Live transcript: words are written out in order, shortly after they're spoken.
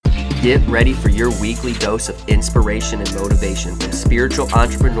Get ready for your weekly dose of inspiration and motivation from spiritual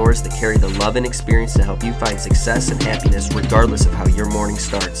entrepreneurs that carry the love and experience to help you find success and happiness regardless of how your morning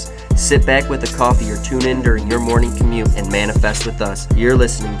starts. Sit back with a coffee or tune in during your morning commute and manifest with us. You're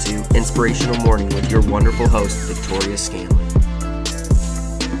listening to Inspirational Morning with your wonderful host, Victoria Scanlon.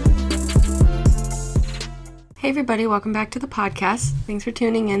 Hey everybody, welcome back to the podcast. Thanks for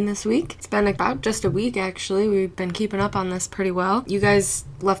tuning in this week. It's been about just a week actually. We've been keeping up on this pretty well. You guys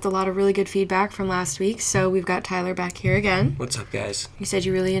left a lot of really good feedback from last week, so we've got Tyler back here again. What's up, guys? You said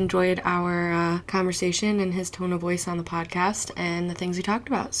you really enjoyed our conversation and his tone of voice on the podcast and the things we talked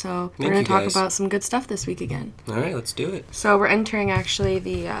about. So we're going to talk about some good stuff this week again. All right, let's do it. So we're entering actually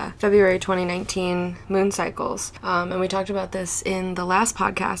the February 2019 moon cycles. And we talked about this in the last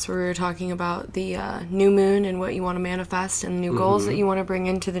podcast where we were talking about the new moon and what you want to manifest and new goals that you want to bring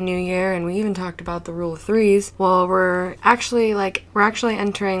into the new year. And we even talked about the rule of threes. Well, we're actually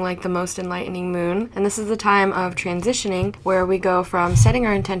entering like the most enlightening moon, and this is the time of transitioning where we go from setting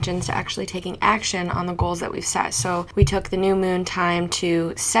our intentions to actually taking action on the goals that we've set. So we took the new moon time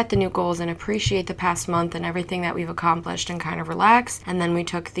to set the new goals and appreciate the past month and everything that we've accomplished and kind of relax, and then we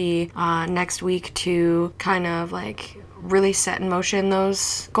took the next week to kind of like really set in motion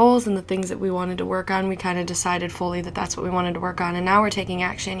those goals and the things that we wanted to work on. We kind of decided fully that that's what we wanted to work on, and now we're taking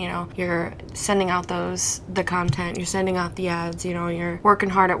action. You know, you're sending out the content, you're sending out the ads, you know, you're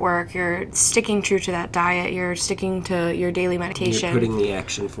working hard at work, you're sticking true to that diet, you're sticking to your daily meditation. You're putting the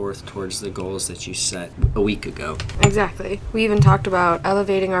action forth towards the goals that you set a week ago. Exactly. We even talked about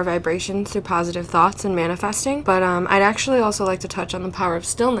elevating our vibrations through positive thoughts and manifesting, but I'd actually also like to touch on the power of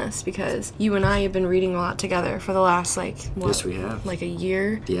stillness, because you and I have been reading a lot together for the last yes, we have. Like a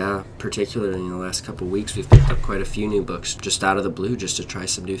year? Yeah, particularly in the last couple of weeks, we've picked up quite a few new books just out of the blue, just to try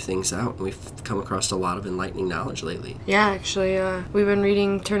some new things out. And we've come across a lot of enlightening knowledge lately. Yeah, actually, we've been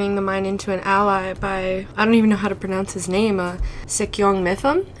reading Turning the Mind into an Ally by, I don't even know how to pronounce his name, Sikkyong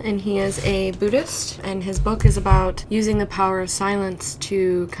Mitham, and he is a Buddhist, and his book is about using the power of silence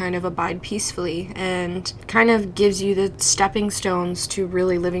to kind of abide peacefully, and kind of gives you the stepping stones to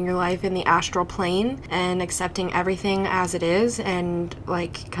really living your life in the astral plane and accepting everything as it is, and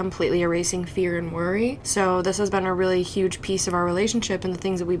like completely erasing fear and worry. So this has been a really huge piece of our relationship and the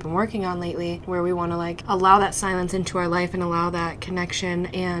things that we've been working on lately, where we want to like allow that silence into our life and allow that connection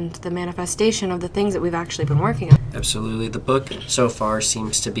and the manifestation of the things that we've actually been working on. Absolutely. The book so far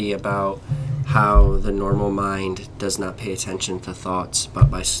seems to be about how the normal mind does not pay attention to thoughts,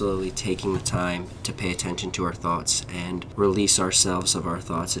 but by slowly taking the time to pay attention to our thoughts and release ourselves of our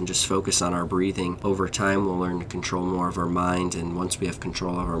thoughts and just focus on our breathing, over time we'll learn to control more of our mind. And once we have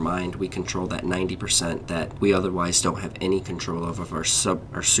control of our mind, we control that 90% that we otherwise don't have any control of our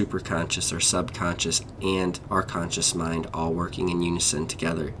superconscious, our subconscious, and our conscious mind all working in unison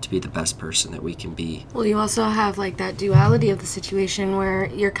together to be the best person that we can be. Well, you also have like that duality of the situation where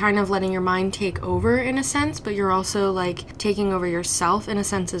you're kind of letting your mind take over in a sense, but you're also like taking over yourself in a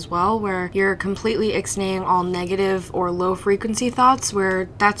sense as well, where you're completely ixnaying all negative or low frequency thoughts, where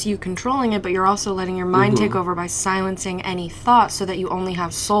that's you controlling it, but you're also letting your mind take over by silencing any thought so that you only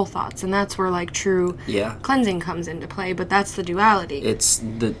have soul thoughts. And that's where like true cleansing comes into play, but that's the duality. It's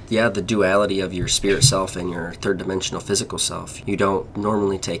the duality of your spirit self and your third dimensional physical self. You don't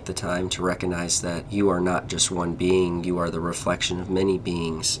normally take the time to recognize that you are not just one being, you are the reflection of many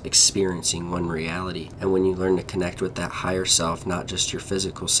beings experiencing one reality. And when you learn to connect with that higher self, not just your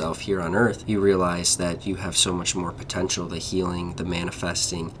physical self here on earth, you realize that you have so much more potential. The healing, the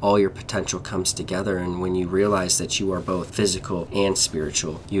manifesting, all your potential comes together. And when you realize that you are both physical and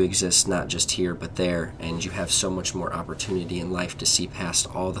spiritual, you exist not just here but there, and you have so much more opportunity in life to see past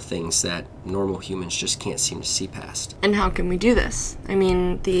all the things that normal humans just can't seem to see past. And how can we do this? I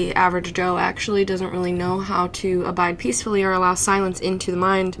mean, the average Joe actually doesn't really know how to abide peacefully or allow silence into the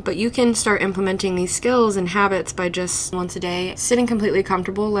mind, but you can start implementing these skills and habits by just once a day sitting completely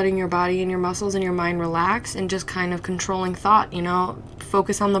comfortable, letting your body and your muscles and your mind relax, and just kind of controlling thought, you know,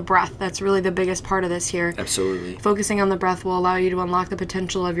 focus on the breath. That's really the biggest part of this here. Absolutely. Focusing on the breath will allow you to unlock the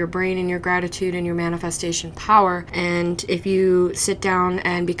potential of your brain and your gratitude and your manifestation power. And if you sit down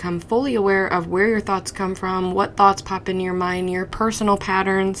and become fully aware of where your thoughts come from, what thoughts pop into your mind, your personal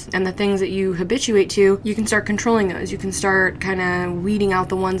patterns, and the things that you habituate to, you can start controlling those. You can start kind of weeding out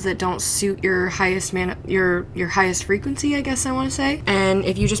the ones that don't suit your highest your highest frequency, I guess I want to say. And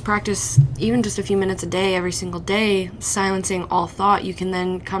if you just practice even just a few minutes a day, every single day, silencing all thought, you can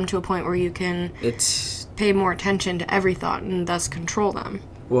then come to a point where you can pay more attention to every thought and thus control them.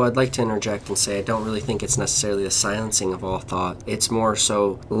 Well, I'd like to interject and say I don't really think it's necessarily the silencing of all thought. It's more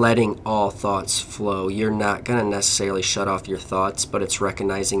so letting all thoughts flow. You're not going to necessarily shut off your thoughts, but it's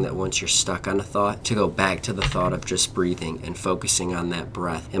recognizing that once you're stuck on a thought, to go back to the thought of just breathing and focusing on that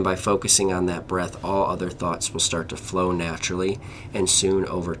breath. And by focusing on that breath, all other thoughts will start to flow naturally. And soon,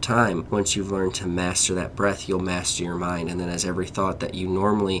 over time, once you've learned to master that breath, you'll master your mind. And then as every thought that you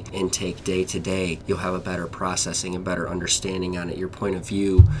normally intake day to day, you'll have a better processing, a better understanding on it. Your point of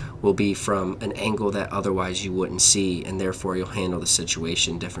view will be from an angle that otherwise you wouldn't see, and therefore you'll handle the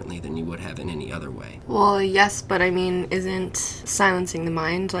situation differently than you would have in any other way. Well, yes, but I mean, isn't silencing the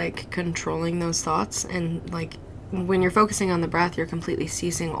mind like controlling those thoughts? And like when you're focusing on the breath, you're completely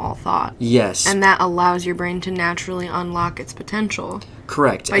ceasing all thought. Yes. And that allows your brain to naturally unlock its potential.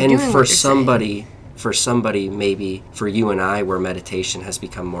 Correct. And for somebody, maybe for you and I, where meditation has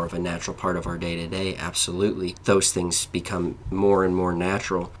become more of a natural part of our day-to-day, absolutely, those things become more and more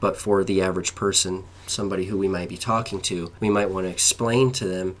natural. But for the average person, somebody who we might be talking to, we might want to explain to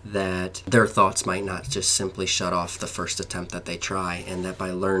them that their thoughts might not just simply shut off the first attempt that they try, and that by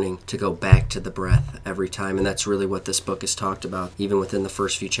learning to go back to the breath every time, and that's really what this book has talked about. Even within the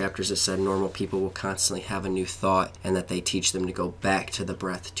first few chapters, it said normal people will constantly have a new thought, and that they teach them to go back to the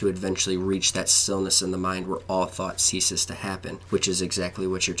breath to eventually reach that stillness in the mind where all thought ceases to happen, which is exactly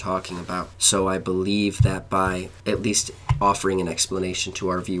what you're talking about. So I believe that by at least offering an explanation to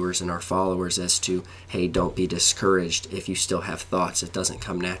our viewers and our followers as to, hey, don't be discouraged if you still have thoughts. It doesn't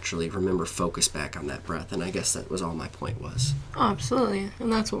come naturally. Remember, focus back on that breath. And I guess that was all my point was. Oh, absolutely.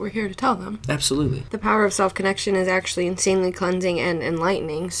 And that's what we're here to tell them. Absolutely. The power of self-connection is actually insanely cleansing and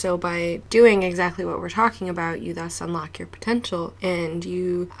enlightening. So by doing exactly what we're talking about, you thus unlock your potential. And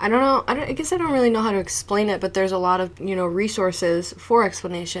I guess I don't really know how to explain it, but there's a lot of, resources for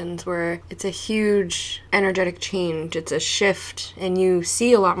explanations where it's a huge energetic change. It's a shift, and you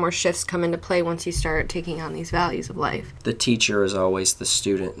see a lot more shifts come into play once you start taking on these values of life. The teacher is always the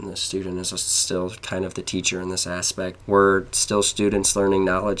student, and the student is still kind of the teacher in this aspect. We're still students learning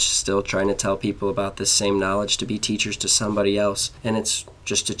knowledge, still trying to tell people about this same knowledge to be teachers to somebody else, and it's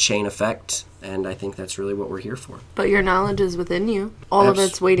just a chain effect, and I think that's really what we're here for. But your knowledge is within you. All of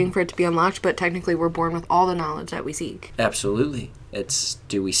it's waiting for it to be unlocked, but technically we're born with all the knowledge that we seek. Absolutely. It's,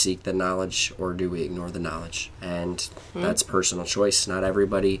 do we seek the knowledge or do we ignore the knowledge? And that's personal choice. Not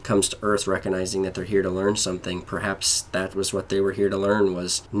everybody comes to Earth recognizing that they're here to learn something. Perhaps that was what they were here to learn,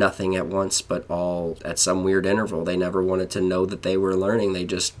 was nothing at once, but all at some weird interval. They never wanted to know that they were learning. They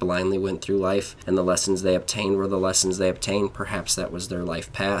just blindly went through life, and the lessons they obtained were the lessons they obtained. Perhaps that was their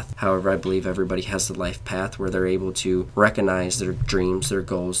life path. However, I believe everybody has the life path where they're able to recognize their dreams, their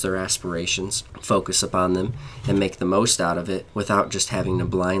goals, their aspirations, focus upon them, and make the most out of it without just having to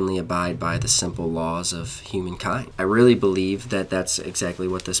blindly abide by the simple laws of humankind. I really believe that that's exactly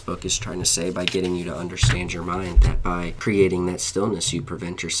what this book is trying to say by getting you to understand your mind, that by creating that stillness, you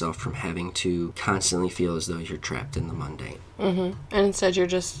prevent yourself from having to constantly feel as though you're trapped in the mundane. Mm-hmm. And instead you're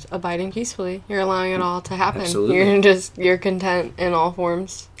just abiding peacefully. You're allowing it all to happen. Absolutely. You're content in all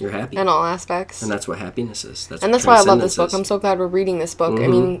forms. You're happy. In all aspects. And that's what happiness is. That's why I love this book. I'm so glad we're reading this book. Mm-hmm. I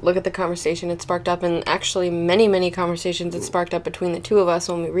mean, look at the conversation it sparked up, and actually many, many conversations it sparked up between the two of us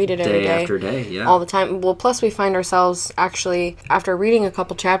when we read it every day. Day after day, yeah. All the time. Well, plus we find ourselves actually, after reading a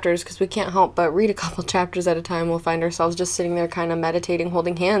couple chapters, because we can't help but read a couple chapters at a time, we'll find ourselves just sitting there kind of meditating,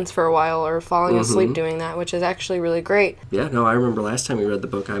 holding hands for a while, or falling asleep doing that, which is actually really great. Yeah, no, I remember last time we read the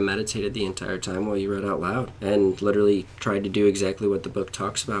book, I meditated the entire time while you read out loud, and literally tried to do exactly what the book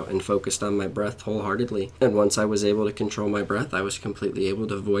talks about, and focused on my breath wholeheartedly. And once I was able to control my breath, I was completely able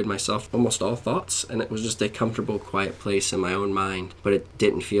to avoid myself almost all thoughts, and it was just a comfortable, quiet place in my own mind. But it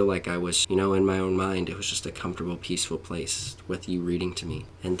didn't feel like I was, in my own mind. It was just a comfortable, peaceful place with you reading to me,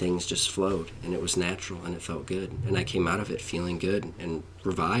 and things just flowed, and it was natural, and it felt good, and I came out of it feeling good and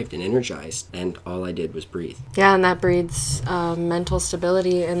revived and energized, and all I did was breathe. Yeah, and that breeds mental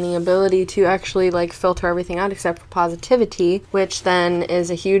stability and the ability to actually filter everything out except for positivity, which then is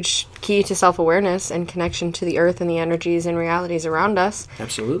a huge key to self-awareness and connection to the earth and the energies and realities around us.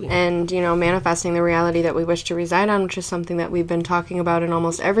 Absolutely. And, manifesting the reality that we wish to reside on, which is something that we've been talking about in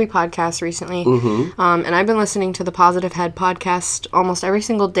almost every podcast recently. And I've been listening to the Positive Head podcast almost every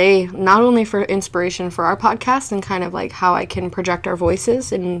single day, not only for inspiration for our podcast and kind of how I can project our voices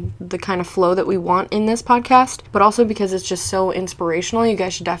voices and the kind of flow that we want in this podcast, but also because it's just so inspirational. You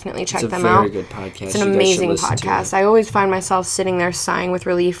guys should definitely check them out. It's a very good podcast. It's an amazing podcast. I always find myself sitting there sighing with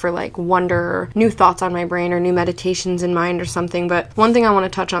relief for like wonder, or new thoughts on my brain, or new meditations in mind or something. But one thing I want to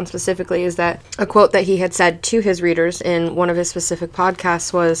touch on specifically is that a quote that he had said to his readers in one of his specific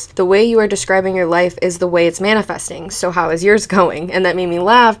podcasts was, "The way you are describing your life is the way it's manifesting. So how is yours going?" And that made me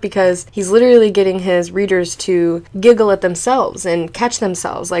laugh because he's literally getting his readers to giggle at themselves and catch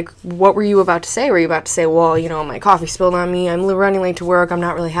themselves. Like, what were you about to say? Were you about to say, well, you know, my coffee spilled on me, I'm running late to work, I'm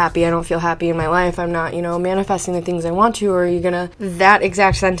not really happy, I don't feel happy in my life, I'm not, you know, manifesting the things I want to? Or are you gonna, that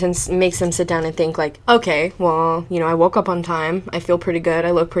exact sentence makes them sit down and think like, okay, well, you know, I woke up on time, I feel pretty good,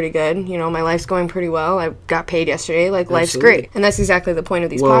 I look pretty good, you know, my life's going pretty well, I got paid yesterday, like, life's great. And that's exactly the point of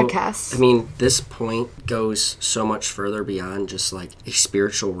these podcasts. I mean, this point goes so much further beyond just like a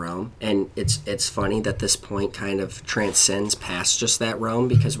spiritual realm, and it's funny that this point kind of transcends past just that realm,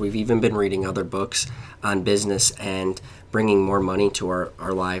 because we've even been reading other books on business and bringing more money to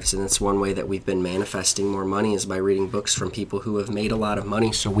our lives. And it's one way that we've been manifesting more money is by reading books from people who have made a lot of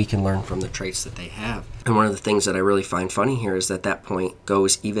money so we can learn from the traits that they have. And one of the things that I really find funny here is that point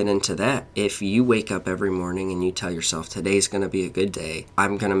goes even into that. If you wake up every morning and you tell yourself, today's going to be a good day,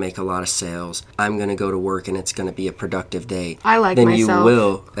 I'm going to make a lot of sales, I'm going to go to work and it's going to be a productive day. I like then myself. You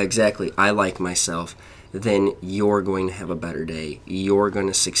will, exactly, I like myself. Then you're going to have a better day. You're going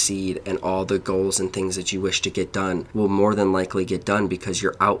to succeed, and all the goals and things that you wish to get done will more than likely get done because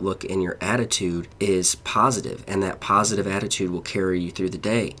your outlook and your attitude is positive, and that positive attitude will carry you through the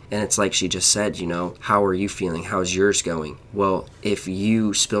day. And it's like she just said, you know, how are you feeling? How's yours going? Well, if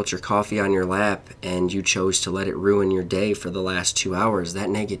you spilt your coffee on your lap and you chose to let it ruin your day for the last 2 hours, that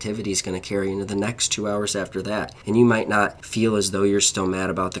negativity is going to carry into the next 2 hours after that. And you might not feel as though you're still mad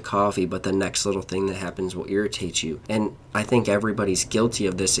about the coffee, but the next little thing that happens will irritate you. And I think everybody's guilty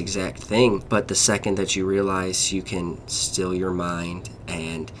of this exact thing, but the second that you realize you can still your mind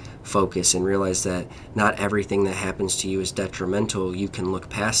and focus and realize that not everything that happens to you is detrimental, you can look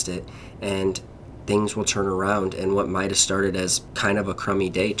past it and things will turn around, and what might have started as kind of a crummy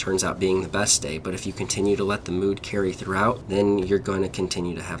day turns out being the best day. But if you continue to let the mood carry throughout, then you're going to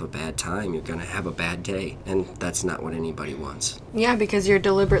continue to have a bad time. You're going to have a bad day, and that's not what anybody wants. Yeah, because you're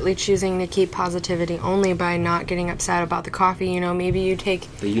deliberately choosing to keep positivity only by not getting upset about the coffee. You know, maybe you take...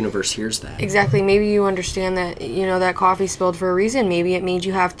 The universe hears that. Exactly. Maybe you understand that, you know, that coffee spilled for a reason. Maybe it made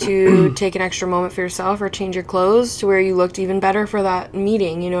you have to take an extra moment for yourself or change your clothes to where you looked even better for that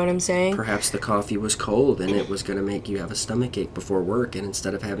meeting. You know what I'm saying? Perhaps the coffee was cold and it was going to make you have a stomach ache before work, and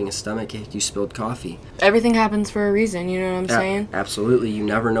instead of having a stomach ache, you spilled coffee. Everything happens for a reason, you know what I'm saying? Absolutely. You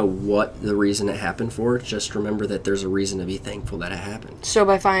never know what the reason it happened for. Just remember that there's a reason to be thankful that it happened. So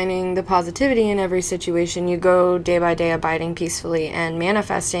by finding the positivity in every situation, you go day by day abiding peacefully and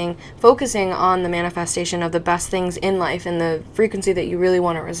manifesting, focusing on the manifestation of the best things in life and the frequency that you really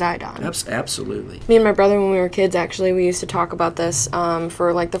want to reside on. Absolutely. Me and my brother, when we were kids, actually, we used to talk about this.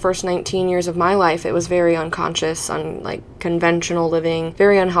 For like the first 19 years of my life, it was very unconscious, on like conventional living,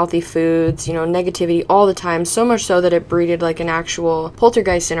 very unhealthy foods, you know, negativity all the time, so much so that it breeded like an actual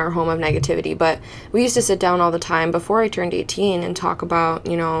poltergeist in our home of negativity. But we used to sit down all the time before I turned 18 and talk about,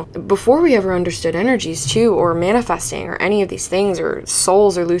 you know, before we ever understood energies too, or manifesting, or any of these things, or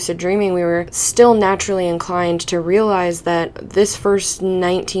souls, or lucid dreaming, we were still naturally inclined to realize that this first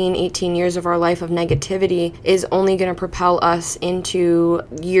 19, 18 years of our life of negativity is only going to propel us into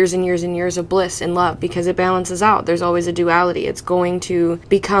years and years and years of bliss and love, because it balances out. There's always a duality. It's going to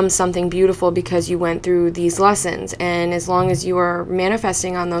become something beautiful because you went through these lessons, and as long as you are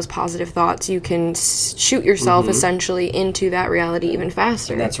manifesting on those positive thoughts, you can shoot yourself essentially into that reality even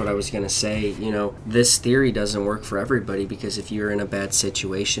faster. And that's what I was going to say. You know, this theory doesn't work for everybody, because if you're in a bad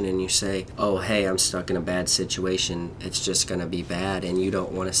situation and you say, oh, hey, I'm stuck in a bad situation, it's just going to be bad, and you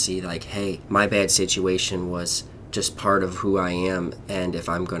don't want to see like, hey, my bad situation was just part of who I am, and if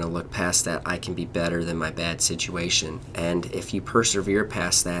I'm going to look past that, I can be better than my bad situation. And if you persevere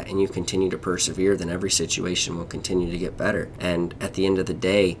past that and you continue to persevere, then every situation will continue to get better. And at the end of the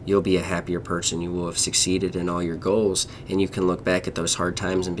day, you'll be a happier person. You will have succeeded in all your goals, and you can look back at those hard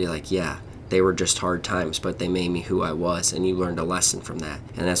times and be like, yeah, they were just hard times, but they made me who I was, and you learned a lesson from that.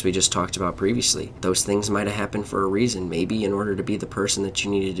 And as we just talked about previously, those things might have happened for a reason. Maybe in order to be the person that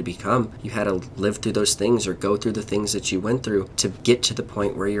you needed to become, you had to live through those things or go through the things that you went through to get to the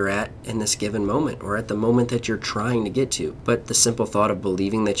point where you're at in this given moment, or at the moment that you're trying to get to. But the simple thought of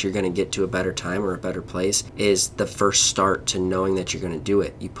believing that you're going to get to a better time or a better place is the first start to knowing that you're going to do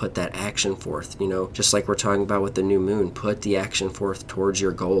it. You put that action forth, you know, just like we're talking about with the new moon. Put the action forth towards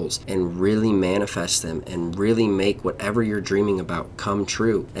your goals and really really manifest them and really make whatever you're dreaming about come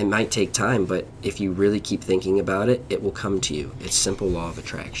true. It might take time, but if you really keep thinking about it, it will come to you. It's simple law of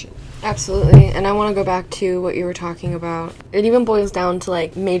attraction. Absolutely. And I want to go back to what you were talking about. It even boils down to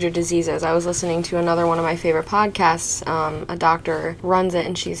like major diseases. I was listening to another one of my favorite podcasts. A doctor runs it,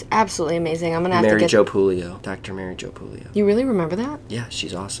 and she's absolutely amazing. I'm going to have Mary to get... Jo Pulio. Dr. Mary Jo Pulio. You really remember that? Yeah,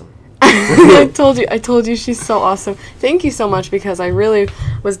 she's awesome. I told you she's so awesome. Thank you so much, because I really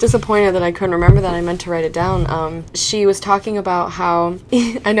was disappointed that I couldn't remember that. I meant to write it down. She was talking about how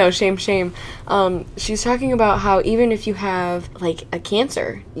I know, shame. She's talking about how even if you have like a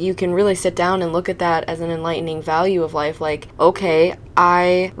cancer, you can really sit down and look at that as an enlightening value of life. Like, okay,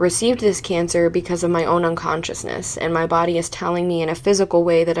 I received this cancer because of my own unconsciousness, and my body is telling me in a physical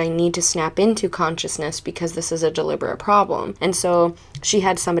way that I need to snap into consciousness because this is a deliberate problem. And so she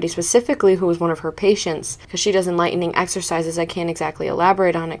had somebody specifically who was one of her patients, because she does enlightening exercises. I can't exactly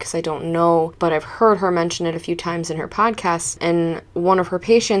elaborate on it because I don't know, but I've heard her mention it a few times in her podcasts. And one of her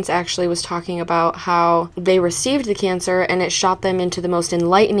patients actually was talking about how they received the cancer and it shot them into the most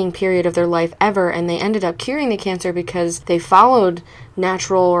enlightening period of their life ever, and they ended up curing the cancer because they followed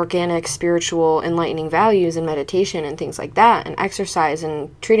natural, organic, spiritual, enlightening values and meditation and things like that, and exercise and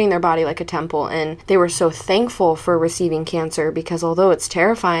treating their body like a temple. And they were so thankful for receiving cancer, because although it's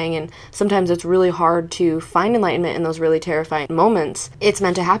terrifying and sometimes it's really hard to find enlightenment in those really terrifying moments, it's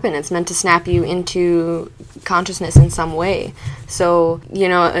meant to happen. It's meant to snap you into consciousness in some way. So,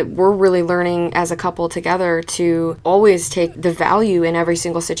 we're really learning as a couple together to always take the value in every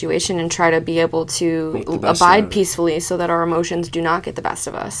single situation and try to be able to abide peacefully so that our emotions do not get the best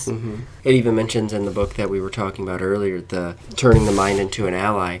of us. Mm-hmm. It even mentions in the book that we were talking about earlier, the turning the mind into an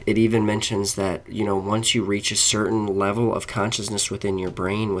ally. It even mentions that, once you reach a certain level of consciousness within your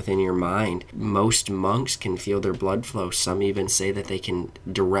brain, within your mind, most monks can feel their blood flow. Some even say that they can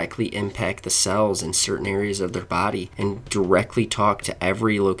directly impact the cells in certain areas of their body and directly talk to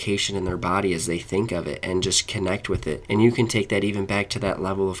every location in their body as they think of it and just connect with it. And you can take that even back to that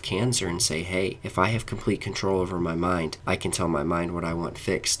level of cancer and say, hey, if I have complete control over my mind, I can tell my mind what I want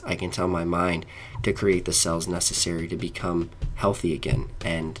fixed. I can tell my mind to create the cells necessary to become healthy again.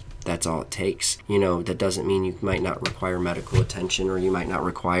 And that's all it takes. That doesn't mean you might not require medical attention or you might not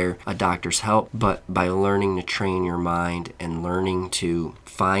require a doctor's help, but by learning to train your mind and learning to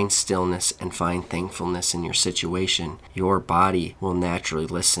find stillness and find thankfulness in your situation, your body will naturally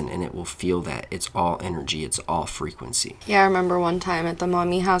listen and it will feel that. It's all energy. It's all frequency. Yeah, I remember one time at the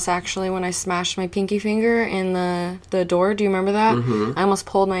mommy house, actually, when I smashed my pinky finger in the door. Do you remember that? Mm-hmm. I almost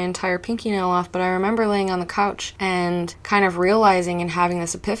pulled my entire pinky nail off, but I remember laying on the couch and kind of realizing and having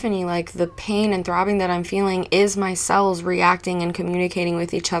this epiphany, like the pain and throbbing that I'm feeling is my cells reacting and communicating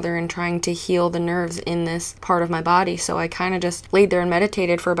with each other and trying to heal the nerves in this part of my body. So I kind of just laid there and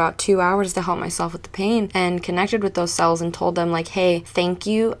meditated for about 2 hours to help myself with the pain and connected with those cells and told them, like, hey, thank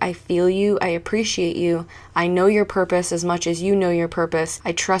you, I feel you, I appreciate you, I know your purpose as much as you know your purpose,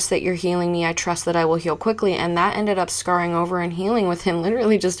 I trust that you're healing me, I trust that I will heal quickly. And that ended up scarring over and healing within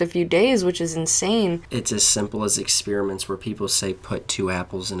literally just a few days, which is insane. It's as simple as experiments where people say put 2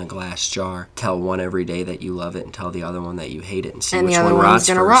 apples in a glass jar, tell one every day that you love it and tell the other one that you hate it, and see which one rots first. And the other one's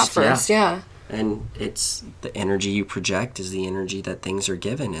gonna rot first, yeah. And it's the energy you project is the energy that things are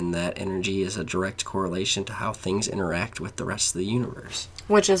given, and that energy is a direct correlation to how things interact with the rest of the universe.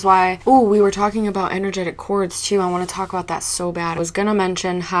 Which is why, we were talking about energetic cords too. I want to talk about that so bad. I was going to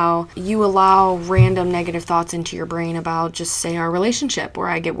mention how you allow random negative thoughts into your brain about, just say, our relationship, where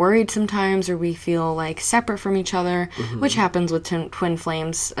I get worried sometimes or we feel like separate from each other, which happens with twin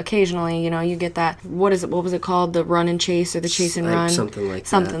flames occasionally. You get that, what was it called? The run and chase, or the chase and run? Something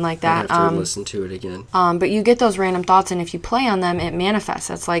like that. I'd have to listen to it again. But you get those random thoughts, and if you play on them, it manifests.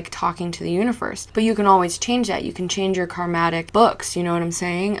 That's like talking to the universe. But you can always change that. You can change your karmatic books, you know what I'm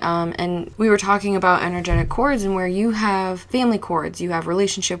saying? And we were talking about energetic cords, and where you have family cords, you have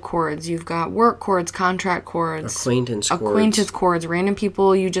relationship cords, you've got work cords, contract cords, acquaintance cords, random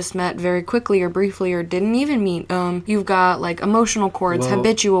people you just met very quickly or briefly or didn't even meet. You've got like emotional cords,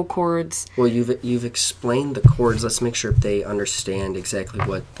 habitual cords. Well, you've explained the cords. Let's make sure they understand exactly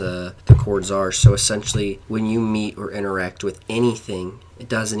what the cords are. So essentially, when you meet or interact with anything, it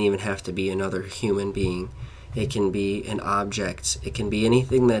doesn't even have to be another human being. It can be an object. It can be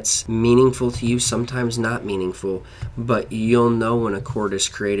anything that's meaningful to you, sometimes not meaningful, but you'll know when a cord is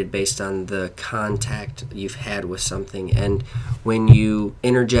created based on the contact you've had with something. And when you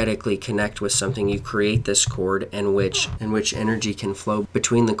energetically connect with something, you create this cord in which energy can flow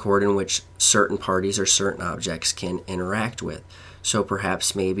between the cord, in which certain parties or certain objects can interact with. So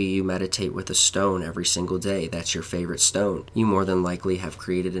perhaps maybe you meditate with a stone every single day. That's your favorite stone. You more than likely have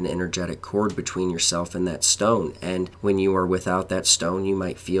created an energetic cord between yourself and that stone. And when you are without that stone, you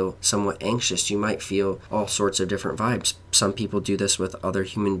might feel somewhat anxious. You might feel all sorts of different vibes. Some people do this with other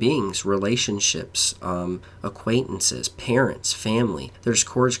human beings, relationships, acquaintances, parents, family. There's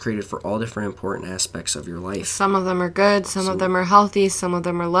cords created for all different important aspects of your life. Some of them are good, some of them are healthy, some of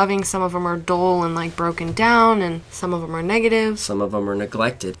them are loving, some of them are dull and like broken down, and some of them are negative. Some of them are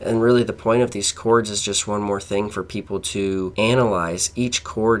neglected. And really the point of these cords is just one more thing for people to analyze. Each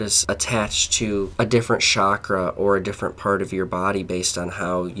cord is attached to a different chakra or a different part of your body based on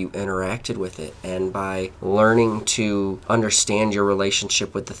how you interacted with it. And by learning to understand your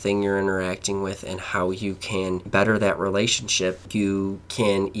relationship with the thing you're interacting with and how you can better that relationship, you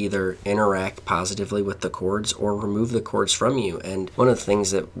can either interact positively with the cords or remove the cords from you. And one of the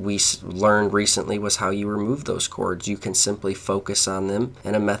things that we learned recently was how you remove those cords. You can simply focus on them,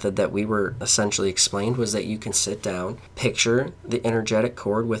 and a method that we were essentially explained was that you can sit down, picture the energetic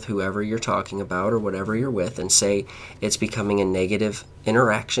cord with whoever you're talking about or whatever you're with, and say it's becoming a negative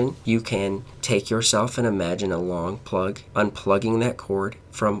interaction. You can take yourself and imagine a long plug, unplugging that cord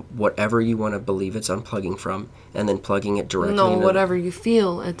from whatever you want to believe it's unplugging from, and then plugging it directly into whatever you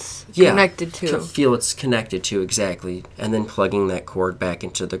feel it's connected to. Feel it's connected to, exactly. And then plugging that cord back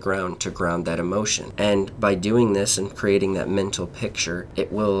into the ground to ground that emotion. And by doing this and creating that mental picture,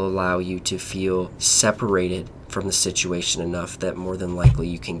 it will allow you to feel separated from the situation enough that more than likely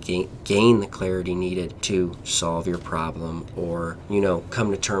you can gain the clarity needed to solve your problem or,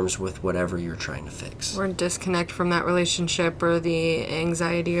 come to terms with whatever you're trying to fix. Or disconnect from that relationship or the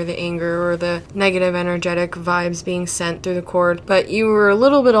anxiety or the anger or the negative energetic vibes being sent through the cord. But you were a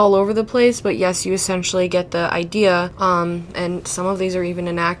little bit all over the place, but yes, you essentially get the idea. And some of these are even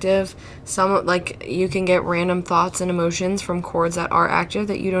inactive. Some, like, you can get random thoughts and emotions from cords that are active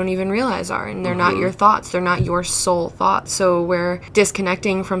that you don't even realize are, and they're not your thoughts. They're not your soul thoughts. So we're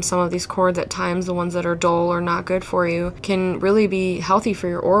disconnecting from some of these cords at times, the ones that are dull or not good for you, can really be healthy for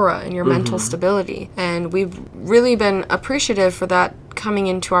your aura and your mental stability. And we've really been appreciative for that coming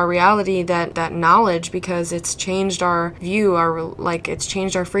into our reality, that knowledge, because it's changed our view, it's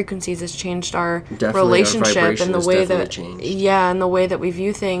changed our frequencies, it's changed our relationship and the way that changed. And the way that we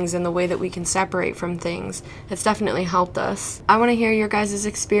view things and the way that we can separate from things. It's definitely helped us. I want to hear your guys'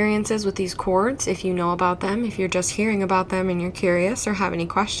 experiences with these cords. If you know about them, if you're just hearing about them and you're curious or have any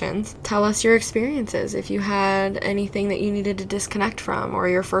questions, tell us your experiences. If you had anything that you needed to disconnect from, or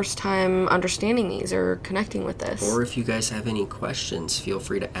your first time understanding these or connecting with this, or if you guys have any questions, feel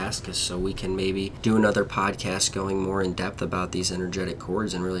free to ask us so we can maybe do another podcast going more in depth about these energetic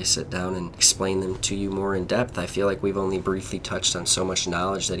cords and really sit down and explain them to you more in depth. I feel like we've only briefly touched on so much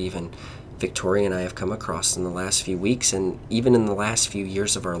knowledge that even Victoria and I have come across in the last few weeks, and even in the last few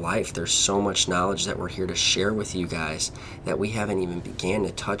years of our life. There's so much knowledge that we're here to share with you guys that we haven't even began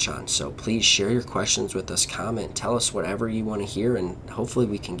to touch on. So please share your questions with us, comment, tell us whatever you want to hear, and hopefully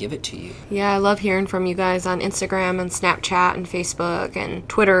we can give it to you. Yeah, I love hearing from you guys on Instagram and Snapchat and Facebook and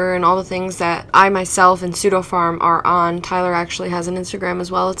Twitter and all the things that I myself and Pseudofarm are on. Tyler actually has an Instagram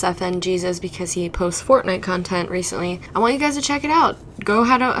as well. It's FNJesus because he posts Fortnite content recently. I want you guys to check it out. Go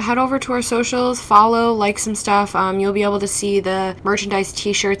head over to our socials, follow, like some stuff. You'll be able to see the merchandise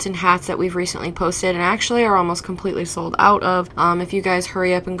t-shirts and hats that we've recently posted and actually are almost completely sold out of. If you guys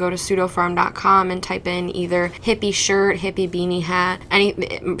hurry up and go to pseudofarm.com and type in either hippie shirt, hippie beanie hat, any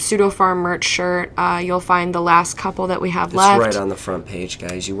Pseudofarm merch shirt, you'll find the last couple that we have left. It's right on the front page,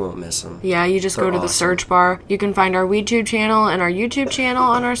 guys. You won't miss them. Yeah, you just go to the search bar. You can find our WeTube channel and our YouTube channel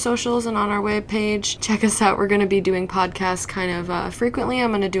on our socials and on our webpage. Check us out. We're going to be doing podcasts kind of frequently.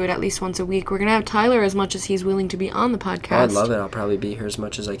 I'm going to do it at least once a week. We're going to have Tyler as much as he's willing to be on the podcast. I'd love it. I'll probably be here as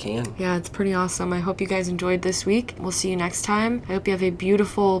much as I can. Yeah, it's pretty awesome. I hope you guys enjoyed this week. We'll see you next time. I hope you have a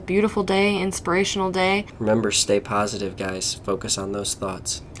beautiful, beautiful day, inspirational day. Remember, stay positive, guys. Focus on those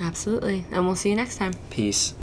thoughts. Absolutely. And we'll see you next time. Peace.